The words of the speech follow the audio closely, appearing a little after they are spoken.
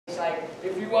like,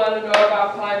 if you want to know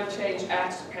about climate change,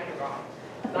 ask the Pentagon.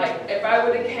 Like, if I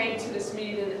would have came to this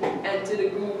meeting and did a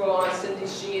Google on Cindy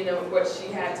Sheehan and what she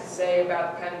had to say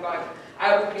about the Pentagon,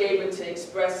 I would be able to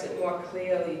express it more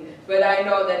clearly. But I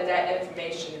know that that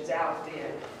information is out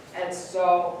there. And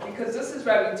so, because this is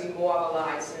very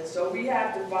demoralizing, so we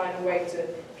have to find a way to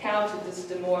counter this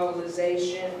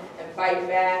demoralization and fight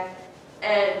back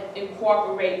and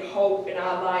incorporate hope in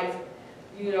our life,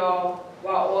 you know,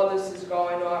 while all this is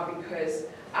going on, because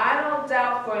I don't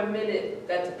doubt for a minute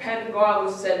that the Pentagon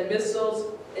will send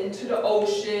missiles into the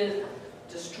ocean,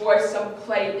 destroy some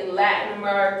plate in Latin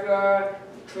America,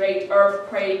 create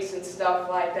earthquakes and stuff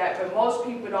like that. But most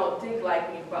people don't think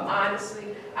like me. But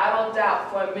honestly, I don't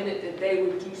doubt for a minute that they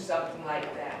would do something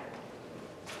like that.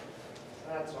 So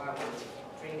that's why I wanted to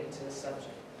bring it to the subject.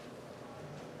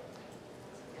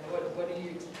 And what do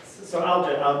you? So I'll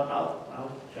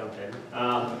jump in.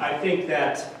 I think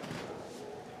that.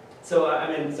 So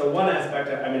one aspect.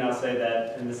 I'll say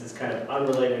that, and this is kind of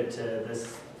unrelated to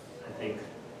this, I think,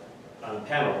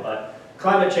 panel, but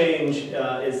climate change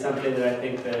is something that I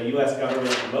think the U.S.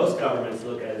 government and most governments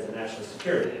look at as a national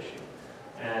security issue.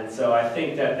 And so I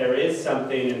think that there is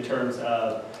something in terms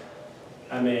of,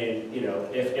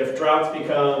 if droughts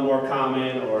become more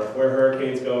common or if where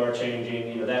hurricanes go are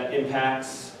changing, that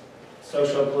impacts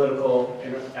socio-political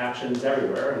actions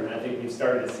everywhere. And I think we've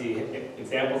started to see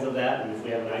examples of that. And if we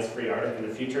have an ice-free Arctic in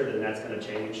the future, then that's going to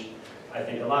change, I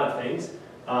think, a lot of things.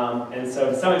 And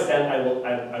so to some extent, I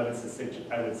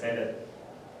would say that,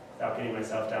 without getting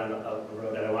myself down a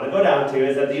road that I want to go down to,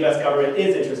 is that the U.S. government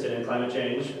is interested in climate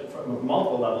change from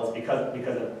multiple levels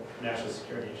because of national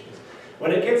security issues.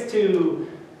 When it gets to,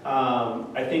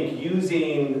 I think,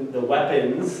 using the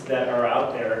weapons that are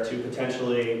out there to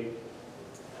potentially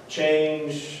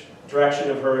change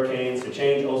direction of hurricanes, to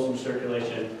change ocean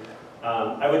circulation,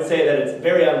 I would say that it's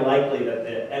very unlikely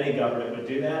that any government would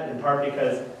do that, in part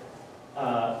because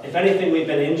if anything, we've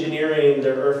been engineering the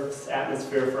Earth's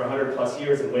atmosphere for 100+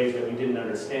 years in ways that we didn't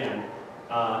understand.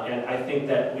 And I think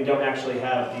that we don't actually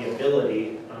have the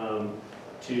ability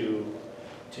to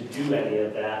do any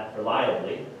of that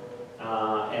reliably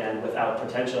and without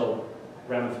potential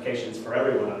ramifications for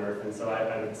everyone on Earth. And so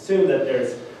I would assume that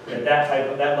there's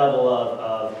that level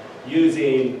of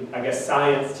using, I guess,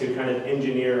 science to kind of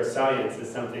engineer science is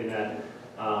something that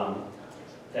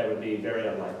that would be very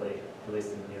unlikely, at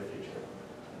least in the near future.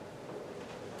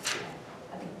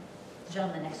 The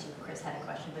gentleman next to you, Chris, had a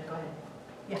question, but go ahead.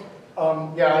 Yeah.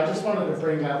 Yeah, I just wanted to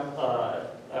bring up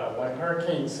when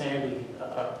Hurricane Sandy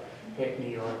hit New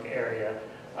York area,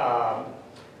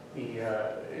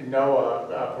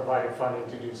 NOAA provided funding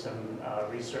to do some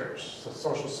research, so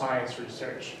social science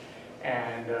research,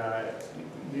 and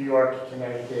New York,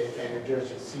 Connecticut, and New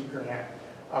Jersey Sea Grant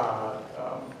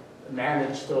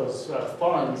managed those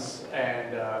funds,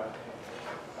 and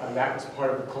that was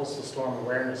part of the Coastal Storm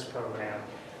Awareness Program,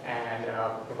 and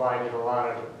provided a lot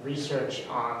of research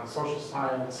on social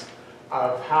science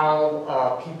of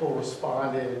how people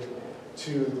responded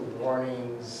to the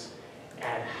warnings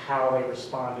and how they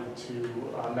responded to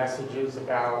messages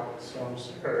about storm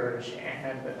surge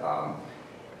and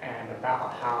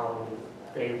about how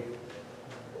they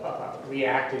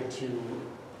reacted to,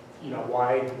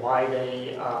 why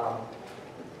they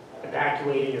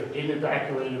evacuated or didn't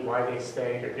evacuate, why they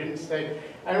stayed or didn't stay.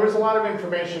 And there was a lot of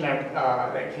information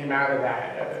that came out of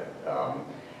that.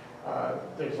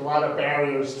 There's a lot of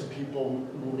barriers to people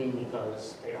moving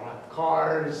because they don't have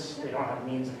cars, they don't have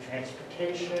means of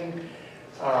transportation,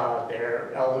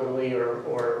 they're elderly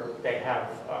or they have,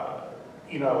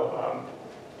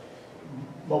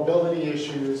 mobility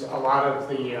issues. A lot of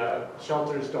the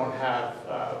shelters don't have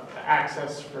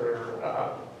access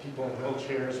for people in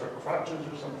wheelchairs or crutches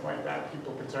or something like that,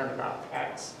 people concerned about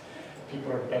pets,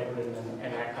 people are bedridden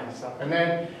and that kind of stuff. And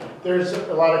then there's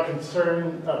a lot of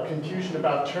confusion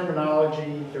about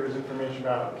terminology. There was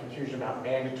confusion about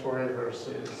mandatory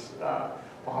versus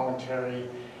voluntary.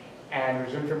 And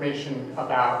there's information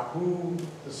about who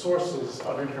the sources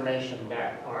of information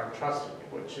that are trusted,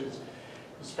 which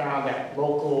was found that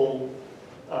local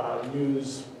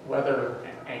news, weather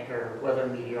anchor, weather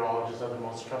meteorologists are the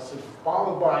most trusted,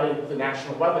 followed by the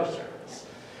National Weather Service.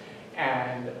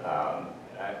 And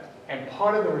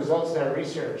part of the results of that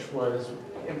research was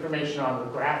information on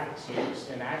the graphics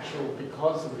used. And actually,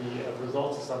 because of the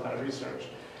results of some of that research,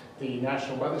 the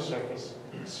National Weather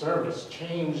Service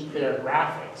changed their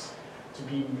graphics to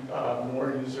be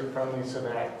more user-friendly so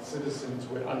that citizens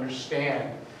would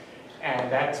understand.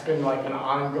 And that's been like an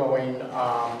ongoing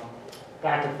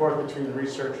back and forth between the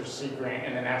researchers, Sea Grant,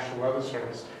 and the National Weather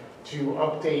Service to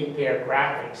update their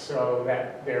graphics so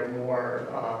that they're more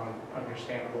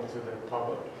understandable to the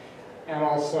public. And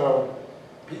also,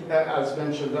 as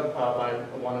mentioned by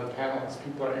one of the panelists,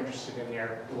 people are interested in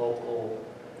their local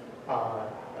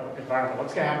environment.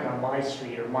 What's going to happen on my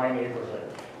street or my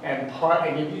neighborhood? And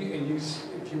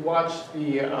if you watch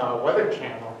the Weather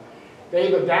Channel,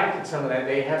 they've adapted some of that.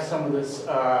 They have some of this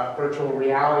virtual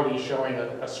reality showing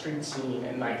a street scene,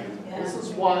 and like, this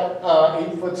is what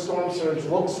 8-foot storm surge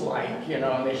looks like, you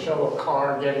know, and they show a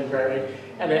car getting buried,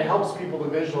 and it helps people to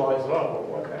visualize, oh,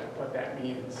 what that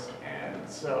means. And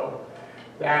so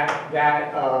that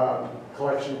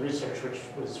collection of research, which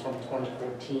was from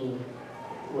 2014,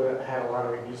 had a lot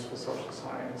of reviews for social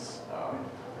science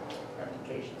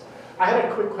applications. I had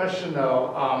a quick question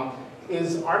though.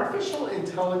 Is artificial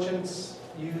intelligence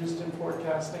used in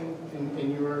forecasting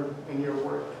in your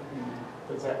work?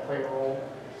 Does that play a role?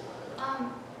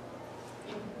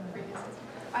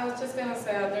 I was just gonna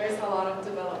say there is a lot of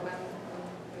development.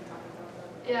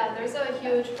 Yeah, there's a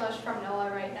huge push from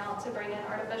NOAA right now to bring in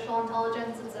artificial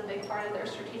intelligence. It's a big part of their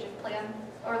strategic plan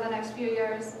over the next few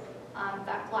years. In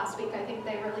fact, last week I think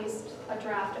they released a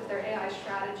draft of their AI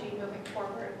strategy moving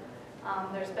forward.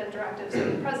 There's been directives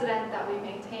from the president that we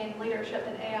maintain leadership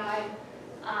in AI.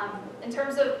 In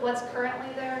terms of what's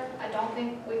currently there, I don't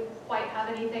think we quite have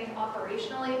anything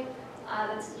operationally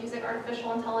that's using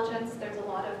artificial intelligence. There's a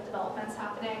lot of developments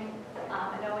happening.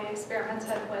 I know we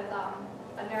experimented with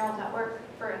a neural network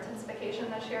for intensification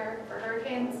this year for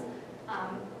hurricanes.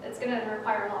 It's going to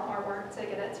require a lot more work to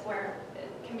get it to where it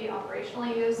can be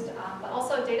operationally used, but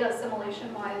also data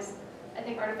assimilation-wise, I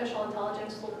think artificial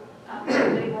intelligence will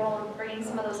play a big role in bringing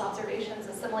some of those observations,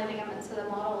 assimilating them into the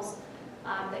models.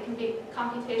 They can be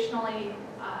computationally,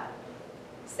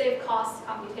 save costs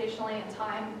computationally and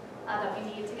time that we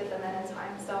need to get them in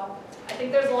time. So I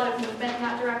think there's a lot of movement in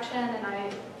that direction, and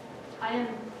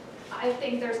I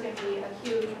think there's going to be a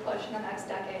huge push in the next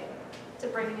decade to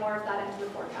bring more of that into the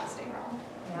forecasting realm.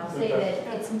 And I'll say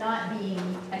that it's not being,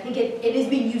 I think it is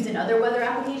being used in other weather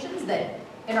applications. That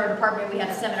in our department, we had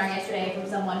a seminar yesterday from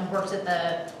someone who works at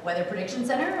the Weather Prediction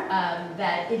Center,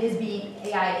 that it is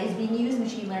AI is being used,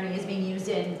 machine learning is being used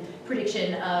in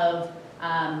prediction of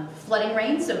flooding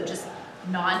rains, so just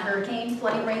non-hurricane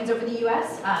flooding rains over the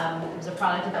U.S. There's a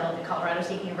product developed at Colorado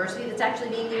State University that's actually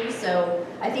being used. So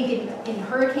I think in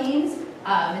hurricanes,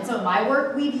 in some of my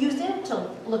work, we've used it to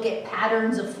look at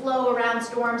patterns of flow around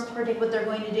storms to predict what they're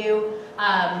going to do.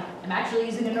 I'm actually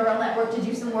using a neural network to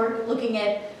do some work looking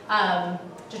at,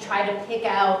 to try to pick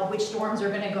out which storms are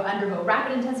going to undergo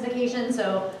rapid intensification.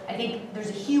 So I think there's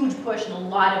a huge push in a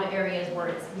lot of areas where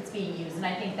it's being used. And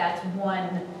I think that's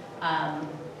one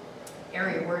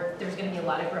area where there's going to be a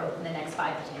lot of growth in the next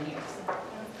 5 to 10 years.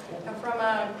 And from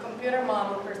a computer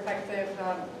model perspective,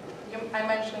 I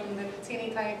mentioned the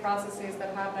teeny tiny processes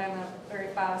that happen very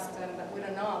fast and that we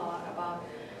don't know a lot about.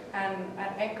 And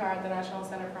at NCAR, the National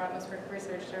Center for Atmospheric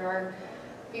Research, there are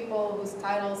people whose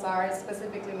titles are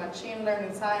specifically machine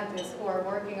learning scientists who are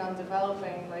working on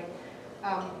developing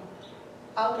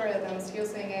algorithms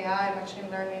using AI,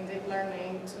 machine learning, deep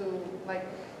learning to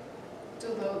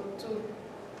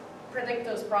predict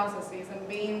those processes and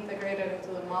be integrated into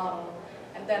the model.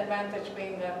 And the advantage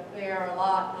being that they are a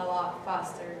lot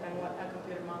faster than what a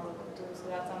computer model could do. So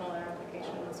that's another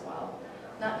application as well.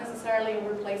 Not necessarily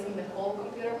replacing the whole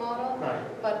computer model,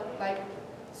 Right. but like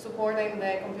supporting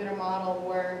the computer model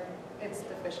where it's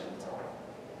deficient.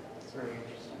 It's very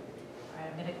interesting. All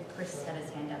right, Chris had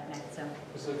his hand up next, so.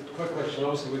 Just a quick question.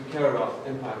 Obviously, we care about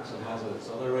impacts and hazards.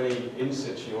 Are there any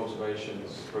in-situ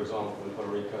observations, for example, in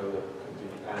Puerto Rico that could be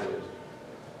added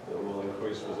that will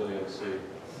increase resiliency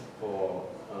for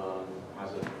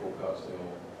hazard forecasting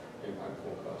or impact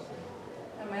forecasting?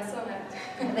 A mess on it.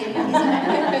 Ladies.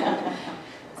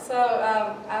 So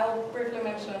I'll briefly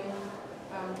mention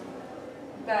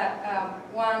that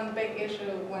one big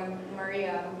issue when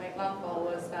Maria made landfall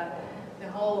was that the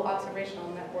whole observational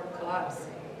network collapsed.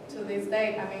 To this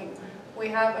day, I mean, we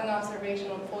have an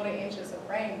observation of 40 inches of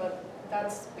rain, but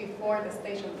that's before the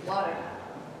station flooded.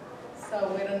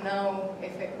 So we don't know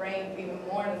if it rained even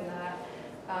more than that.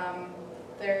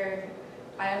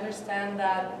 I understand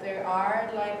that there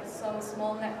are like some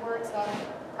small networks of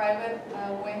private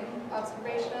wind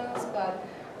observations, but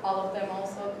all of them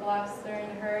also collapsed during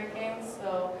the hurricanes.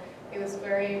 So it was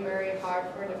very, very hard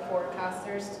for the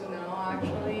forecasters to know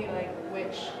actually like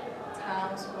which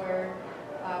towns were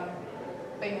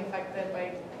being affected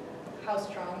by how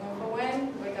strong of a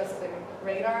wind, because the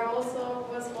radar also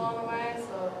was blown away.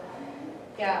 So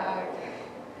yeah.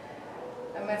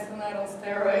 A mesonet on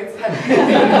steroids.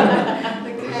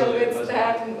 The can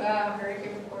withstand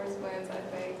hurricane force winds, I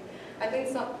think.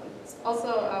 think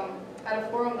also at a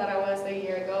forum that I was a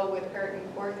year ago with hurricane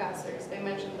forecasters, they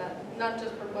mentioned that not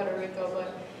just for Puerto Rico,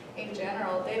 but in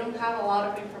general, they don't have a lot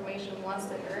of information once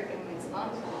the hurricane makes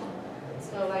landfall.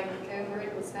 So like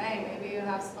Henrik was saying, maybe you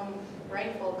have some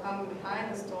rainfall coming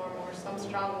behind the storm or some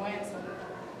strong winds and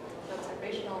the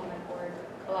observational network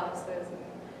collapses. And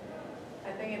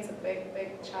I think it's a big,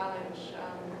 big challenge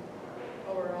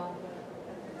overall. But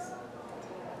that's all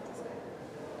I have to say.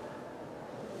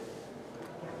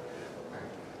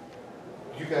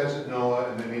 You guys at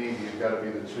NOAA and the Navy, you've got to be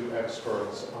the two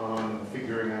experts on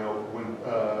figuring out when,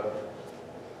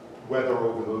 weather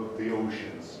over the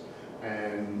oceans.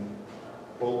 And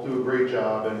both do a great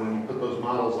job, and when you put those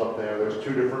models up there, there's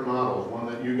two different models, one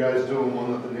that you guys do and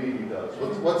one that the Navy does.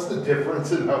 What's the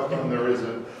difference in how come there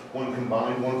isn't one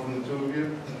combined, one from the two of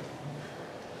you?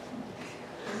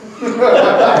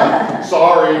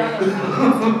 Sorry.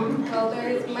 Well,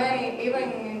 there's many,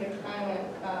 even in the climate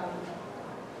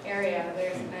area,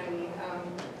 there's many.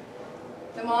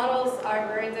 The models are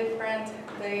very different.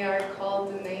 They are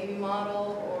called the Navy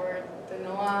model or the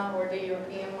NOAA or the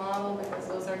European model because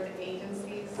those are the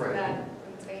agencies that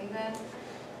contain them.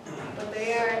 But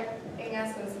they are, in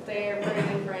essence, they are very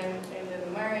different in the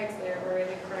numerics. They are very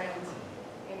different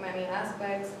in many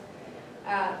aspects.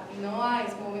 NOAA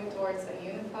is moving towards a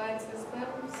unified system,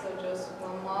 so just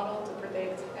one model to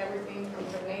predict everything from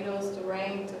tornadoes to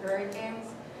rain to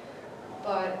hurricanes.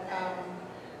 But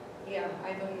yeah,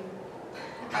 I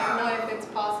don't know if it's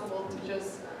possible to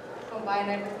just combine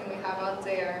everything we have out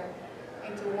there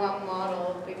into one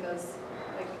model because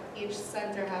like each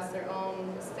center has their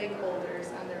own stakeholders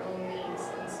and their own needs,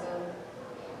 and so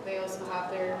they also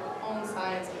have their own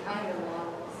science behind their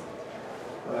models.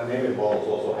 Well, Navy models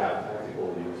also have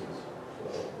practical uses.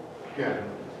 So, Yeah.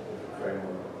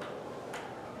 framework.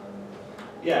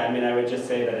 Yeah, I mean, I would just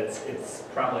say that it's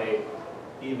probably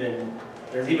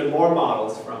there's even more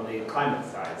models from the climate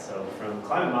side. So from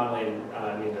climate modeling,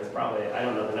 I mean, there's probably, I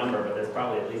don't know the number, but there's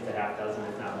probably at least a half dozen,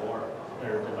 if not more,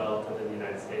 that are developed within the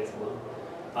United States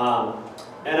alone.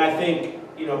 And I think,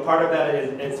 part of that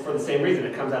is, it's for the same reason,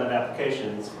 it comes out of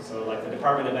applications. So like the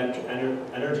Department of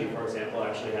Energy, for example,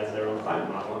 actually has their own climate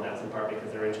model, and that's in part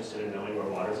because they're interested in knowing where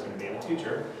water is going to be in the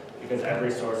future, because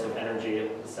every source of energy,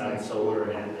 besides solar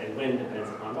and wind, depends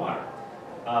upon water.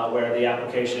 Where the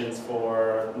applications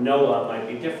for NOAA might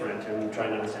be different, and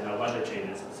trying to understand how weather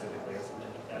changes specifically or something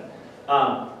like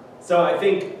that. So I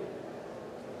think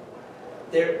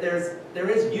there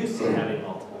is use in having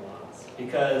multiple models,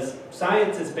 because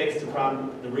science is based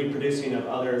upon the reproducing of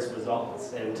others'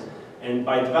 results, and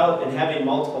by having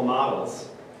multiple models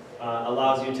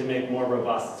allows you to make more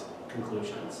robust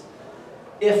conclusions.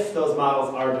 If those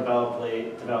models are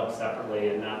developed separately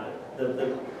and not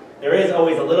there is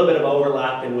always a little bit of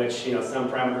overlap in which some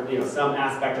parameter, some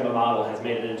aspect of a model has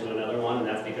made it into another one, and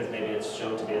that's because maybe it's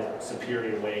shown to be a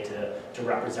superior way to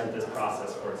represent this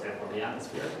process, for example, in the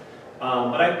atmosphere.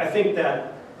 But I think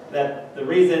that the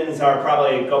reasons are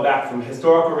probably go back from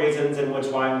historical reasons in which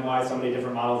why so many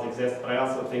different models exist. But I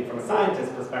also think from a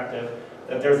scientist's perspective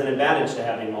that there's an advantage to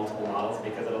having multiple models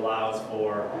because it allows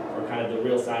for kind of the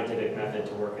real scientific method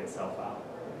to work itself out.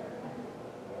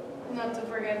 Not to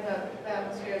forget that the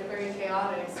atmosphere is very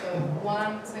chaotic, so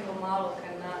one single model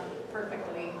cannot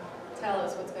perfectly tell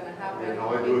us what's going to happen.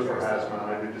 I do it for hazmat,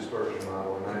 I do dispersion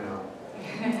modeling, I know.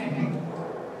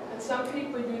 And some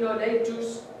people, they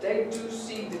do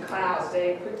see the clouds.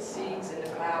 They put seeds in the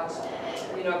clouds.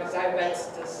 Because I read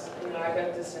this. I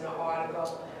read this in an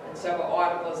article, and several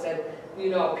articles that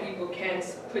people can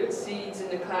put seeds in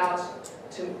the clouds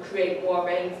to create more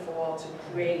rainfall, to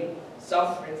create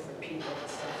suffering for people and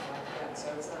stuff like that. So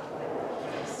it's not like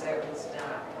necessarily it's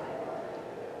not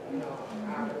like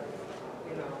out of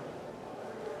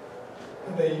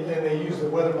And they use the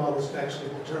weather models to actually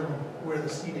determine where the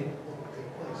seeding will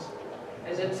take place.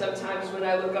 And then sometimes when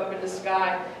I look up in the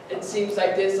sky, it seems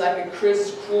like there's like a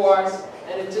crisscross,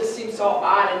 and it just seems so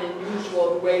odd and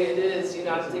unusual the way it is.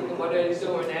 I'm thinking, what are they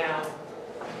doing now?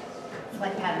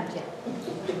 Like patterns, yeah.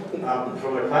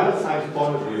 From a climate science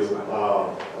point of view,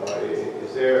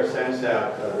 is there a sense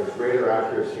that there's greater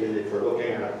accuracy if we're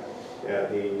looking at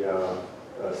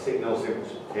the signals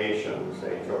implications,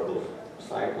 say, tropical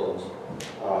cyclones,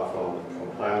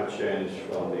 from climate change,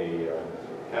 from the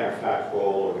counterfactual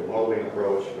or the modeling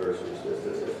approach versus the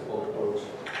statistical approach?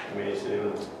 I mean, is it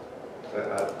even,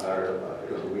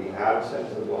 do we have a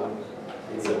sense of one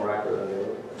being more accurate than the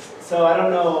other? So I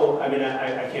don't know, I mean,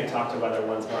 I can't talk to whether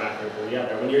one's more accurate than the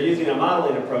other. When you're using a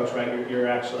modeling approach, right, you're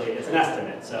actually, it's an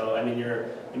estimate. So, I mean, you're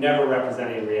never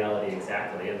representing reality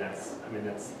exactly, and that's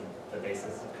the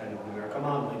basis of kind of numerical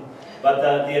modeling. But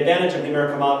the advantage of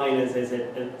numerical modeling is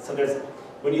so there's,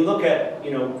 when you look at,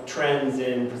 trends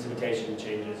in precipitation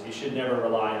changes, you should never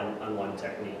rely on one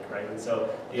technique, right? And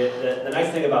so the nice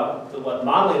thing about what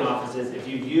modeling offers is if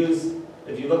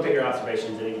you looked at your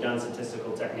observations and you've done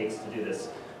statistical techniques to do this,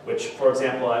 which, for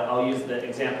example, I'll use the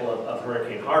example of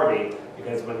Hurricane Harvey,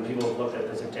 because when people have looked at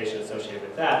precipitation associated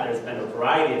with that, there's been a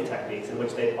variety of techniques in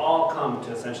which they've all come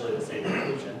to essentially the same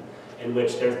conclusion, in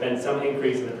which there's been some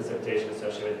increase in the precipitation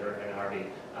associated with Hurricane Harvey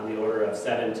on the order of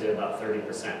 7 to about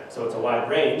 30%. So it's a wide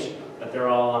range, but they're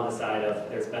all on the side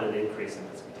of there's been an increase in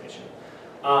precipitation.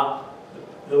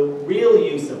 The real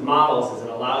use of models is it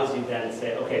allows you then to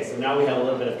say, okay, so now we have a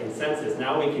little bit of consensus.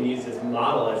 Now we can use this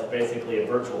model as basically a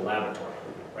virtual laboratory.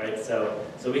 Right? So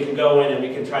we can go in and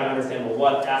we can try to understand, well,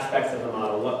 what aspects of the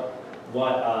model,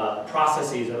 what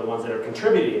processes are the ones that are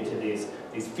contributing to these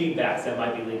feedbacks that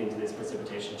might be leading to these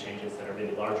precipitation changes that are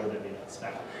maybe larger than we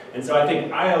expect. And so I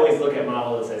think I always look at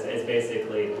models as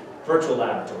basically virtual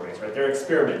laboratories, right? They're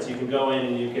experiments. You can go in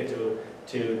and you get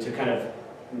to kind of,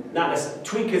 not necessarily,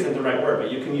 tweak isn't the right word,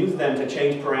 but you can use them to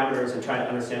change parameters and try to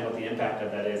understand what the impact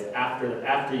of that is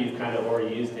after you've kind of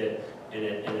already used it in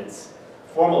its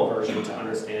formal version to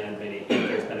understand maybe if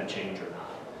there's been a change or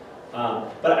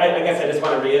not. But I guess I just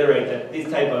want to reiterate that these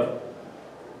type of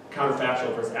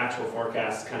counterfactual versus actual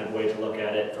forecast kind of way to look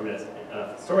at it from a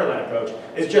storyline approach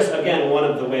is just, again, one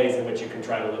of the ways in which you can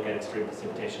try to look at extreme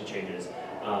precipitation changes.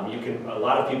 A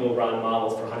lot of people run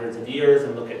models for hundreds of years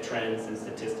and look at trends and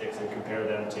statistics and compare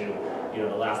them to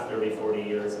the last 30, 40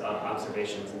 years of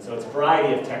observations. And so it's a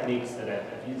variety of techniques that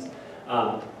I've used.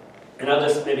 And I'll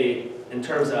just maybe, in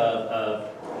terms of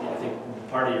I think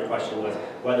part of your question was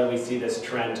whether we see this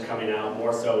trend coming out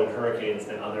more so in hurricanes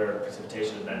than other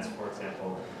precipitation events, for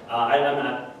example.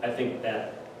 I think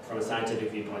that from a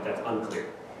scientific viewpoint, that's unclear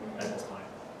at this point.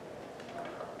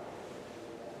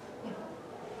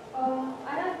 I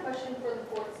had a question for the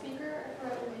fourth speaker. I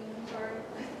forgot your name, I'm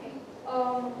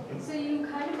sorry. So you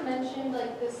kind of mentioned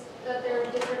like this, that there are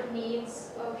different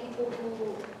needs of people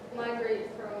who migrate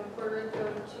from Puerto Rico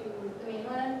to the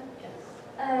mainland. Yes.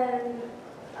 And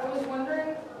I was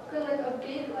wondering, could like a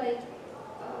big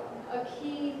a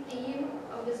key theme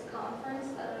of this conference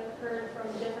that I've heard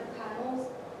from different panels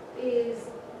is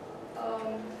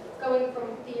going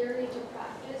from theory to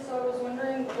practice. So I was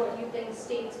wondering what you think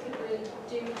states could really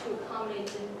do to accommodate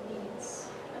the needs.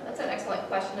 That's an excellent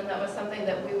question, and that was something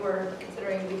that we were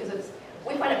considering because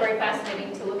we find it very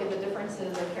fascinating to look at the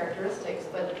differences and characteristics,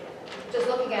 but just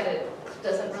looking at it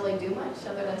doesn't really do much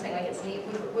other than saying like it's neat.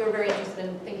 We were very interested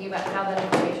in thinking about how that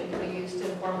information can be used to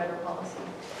inform better policy.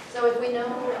 So if we know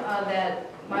that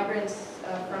migrants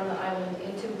from the island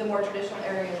into the more traditional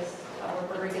areas where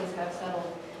Puerto Ricans have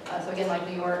settled, so again like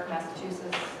New York,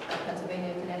 Massachusetts,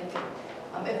 Pennsylvania, Connecticut,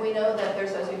 if we know that their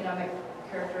socioeconomic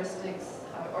characteristics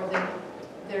or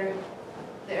their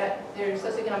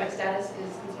socioeconomic status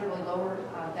is considerably lower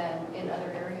than in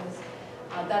other areas,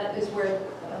 that is where,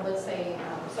 let's say,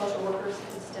 social workers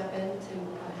could step in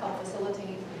to help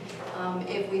facilitate.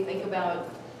 If we think about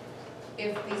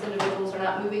if these individuals are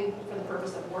not moving for the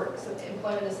purpose of work, so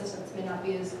employment assistance may not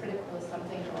be as critical as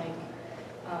something like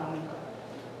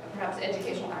perhaps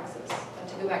educational access,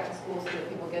 to go back to school so that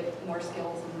people get more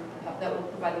skills and that will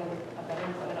provide them better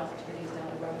employment opportunities down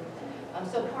the road.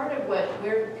 So part of what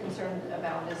we're concerned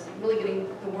about is really getting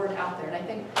the word out there, and I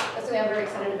think that's something I'm very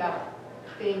excited about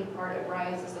being part of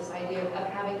RISE, is this idea of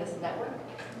having this network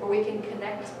where we can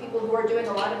connect people who are doing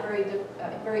a lot of very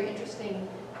interesting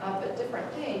but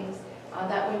different things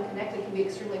that when connected can be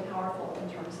extremely powerful in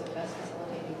terms of best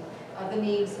facilitating the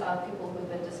needs of people who have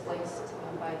been displaced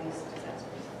by these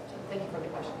disasters. So thank you for the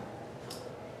question.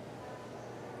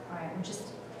 All right, we're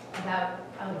just about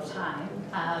out of time,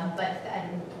 but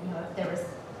if there was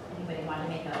anybody wanted to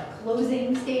make a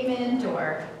closing statement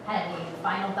or had any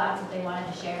final thoughts that they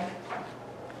wanted to share.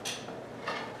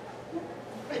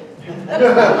 You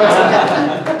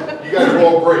guys are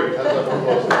all great. That's what I'm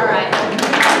supposed to do. All right.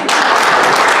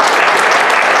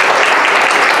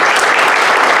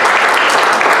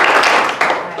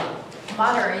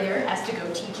 Moderator has to go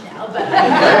teach now, but I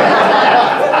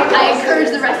encourage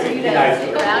the rest of you to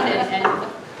stick around and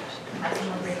have some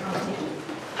more great conversation.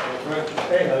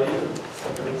 Hey, how are you?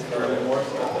 More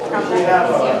stuff.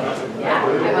 Yeah, I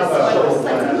was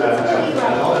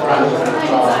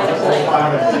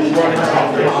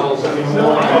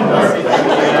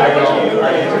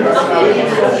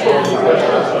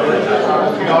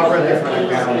We offer different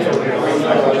accounts.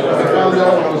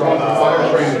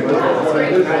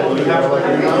 you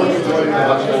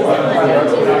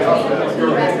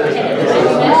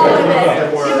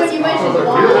mentioned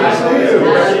water.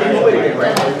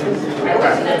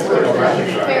 That's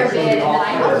a fair bit, and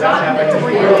I have gotten the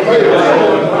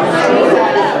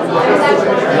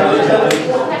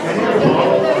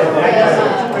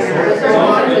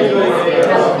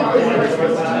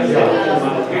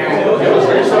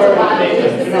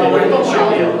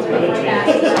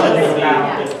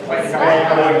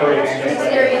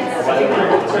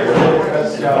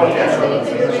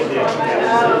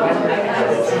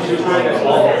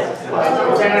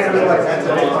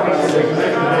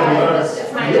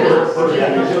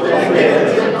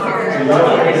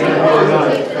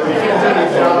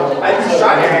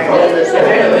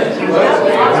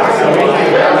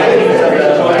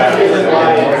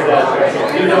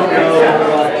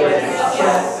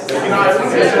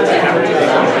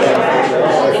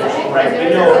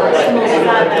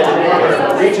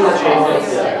regional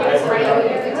changes.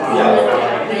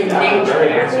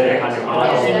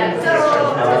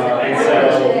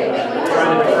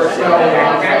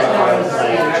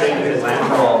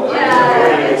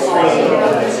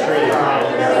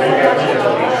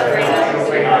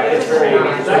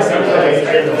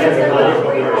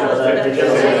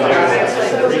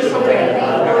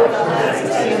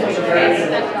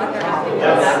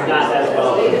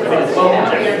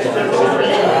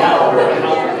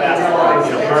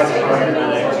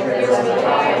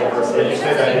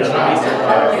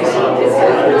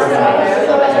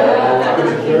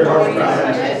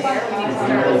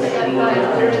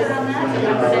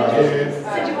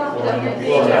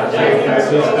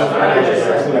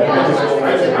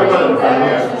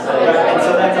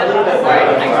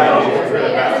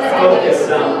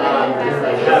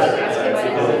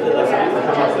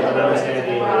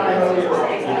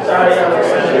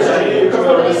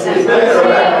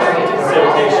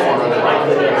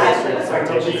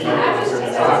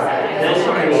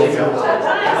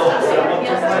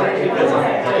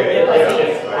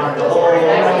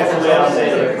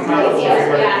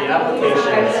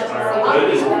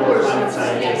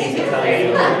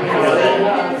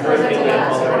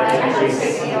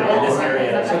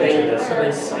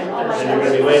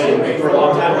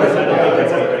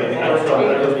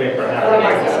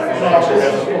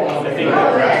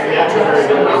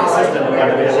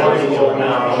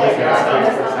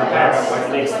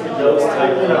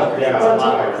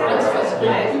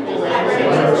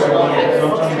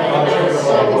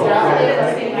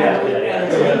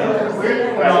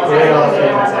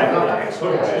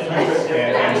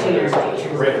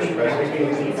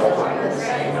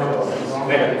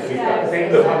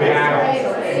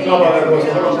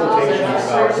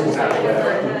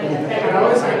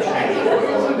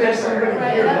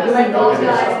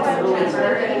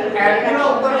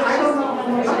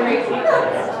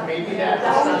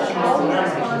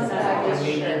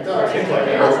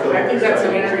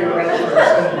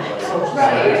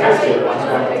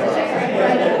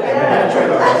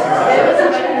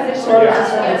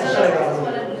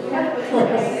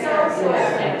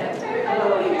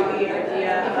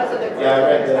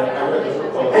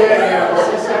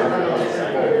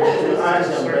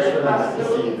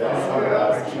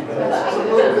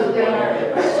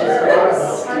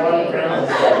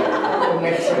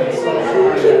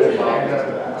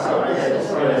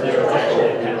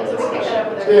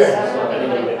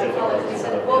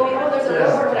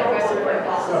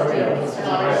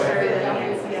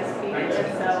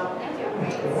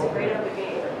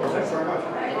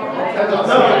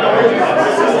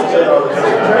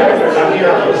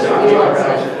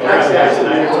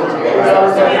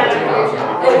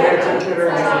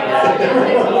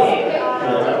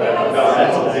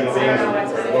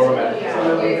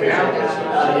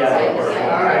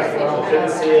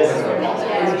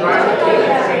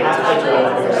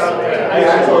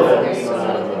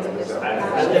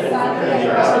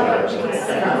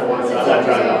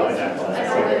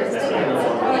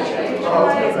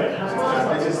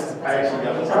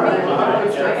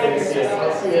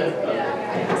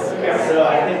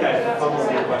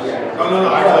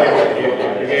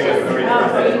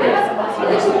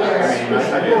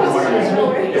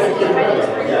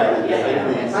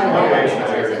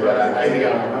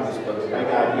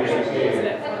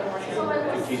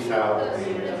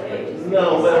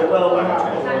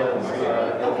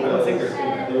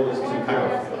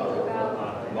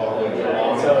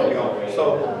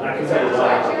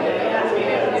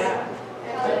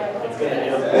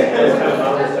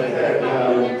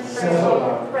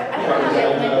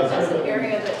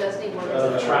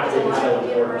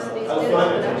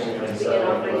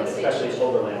 Especially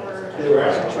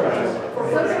overland.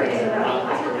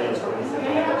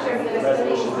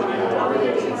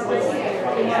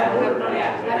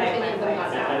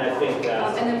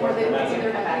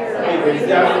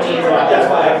 That's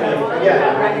why I kind of,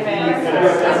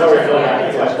 that's how we're feeling about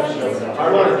these questions. Our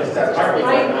one is just partly,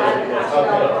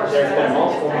 there's been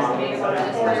multiple models.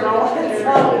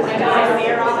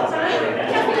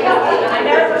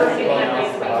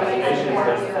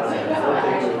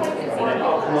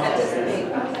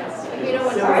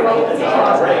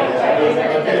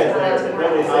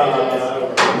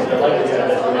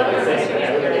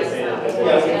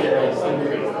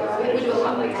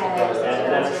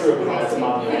 That's true across the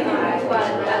model.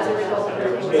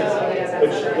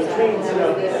 Which means, you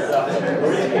know,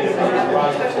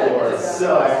 so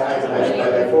I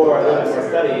before I was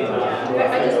studying,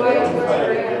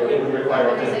 it would require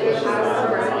which is useful,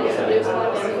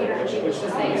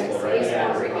 right?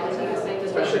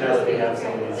 Especially now that we have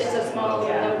some of these. It's a small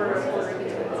number of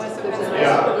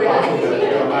Yeah,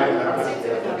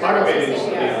 part of it is,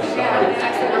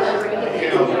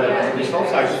 the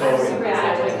results I saw in,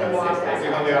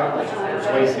 they are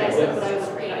persuasive.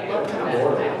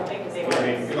 I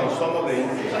mean, some of the,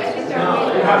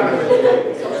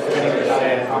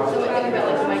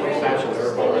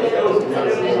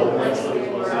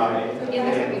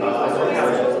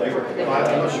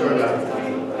 I'm not sure that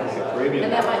Arabian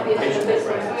patient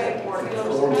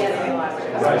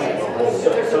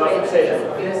So I would say that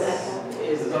this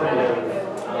is kind of,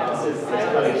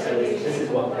 this is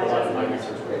what a lot of my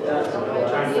research group does. So we're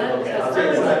trying to look at. So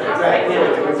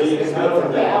you can go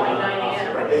from that.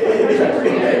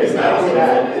 It's not only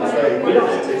that, it's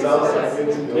like, it's also,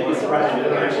 maybe surprising, we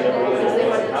don't actually have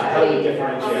how do we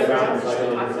differentiate ground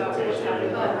cycle interpretation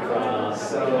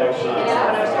from convection?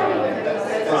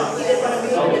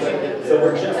 So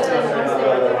we're just talking about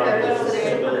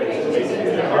capabilities to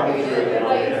basically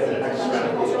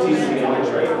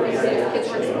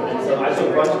so I took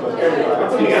a bunch of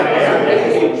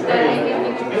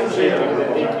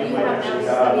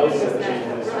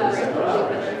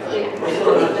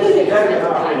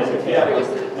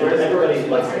everybody's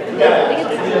like,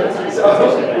 so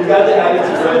we got the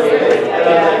attitude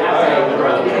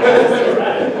right.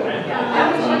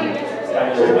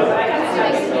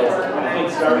 I think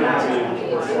starting to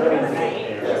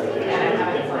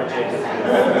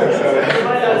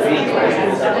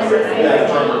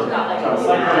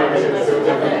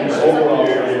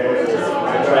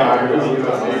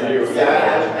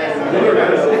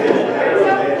differentiate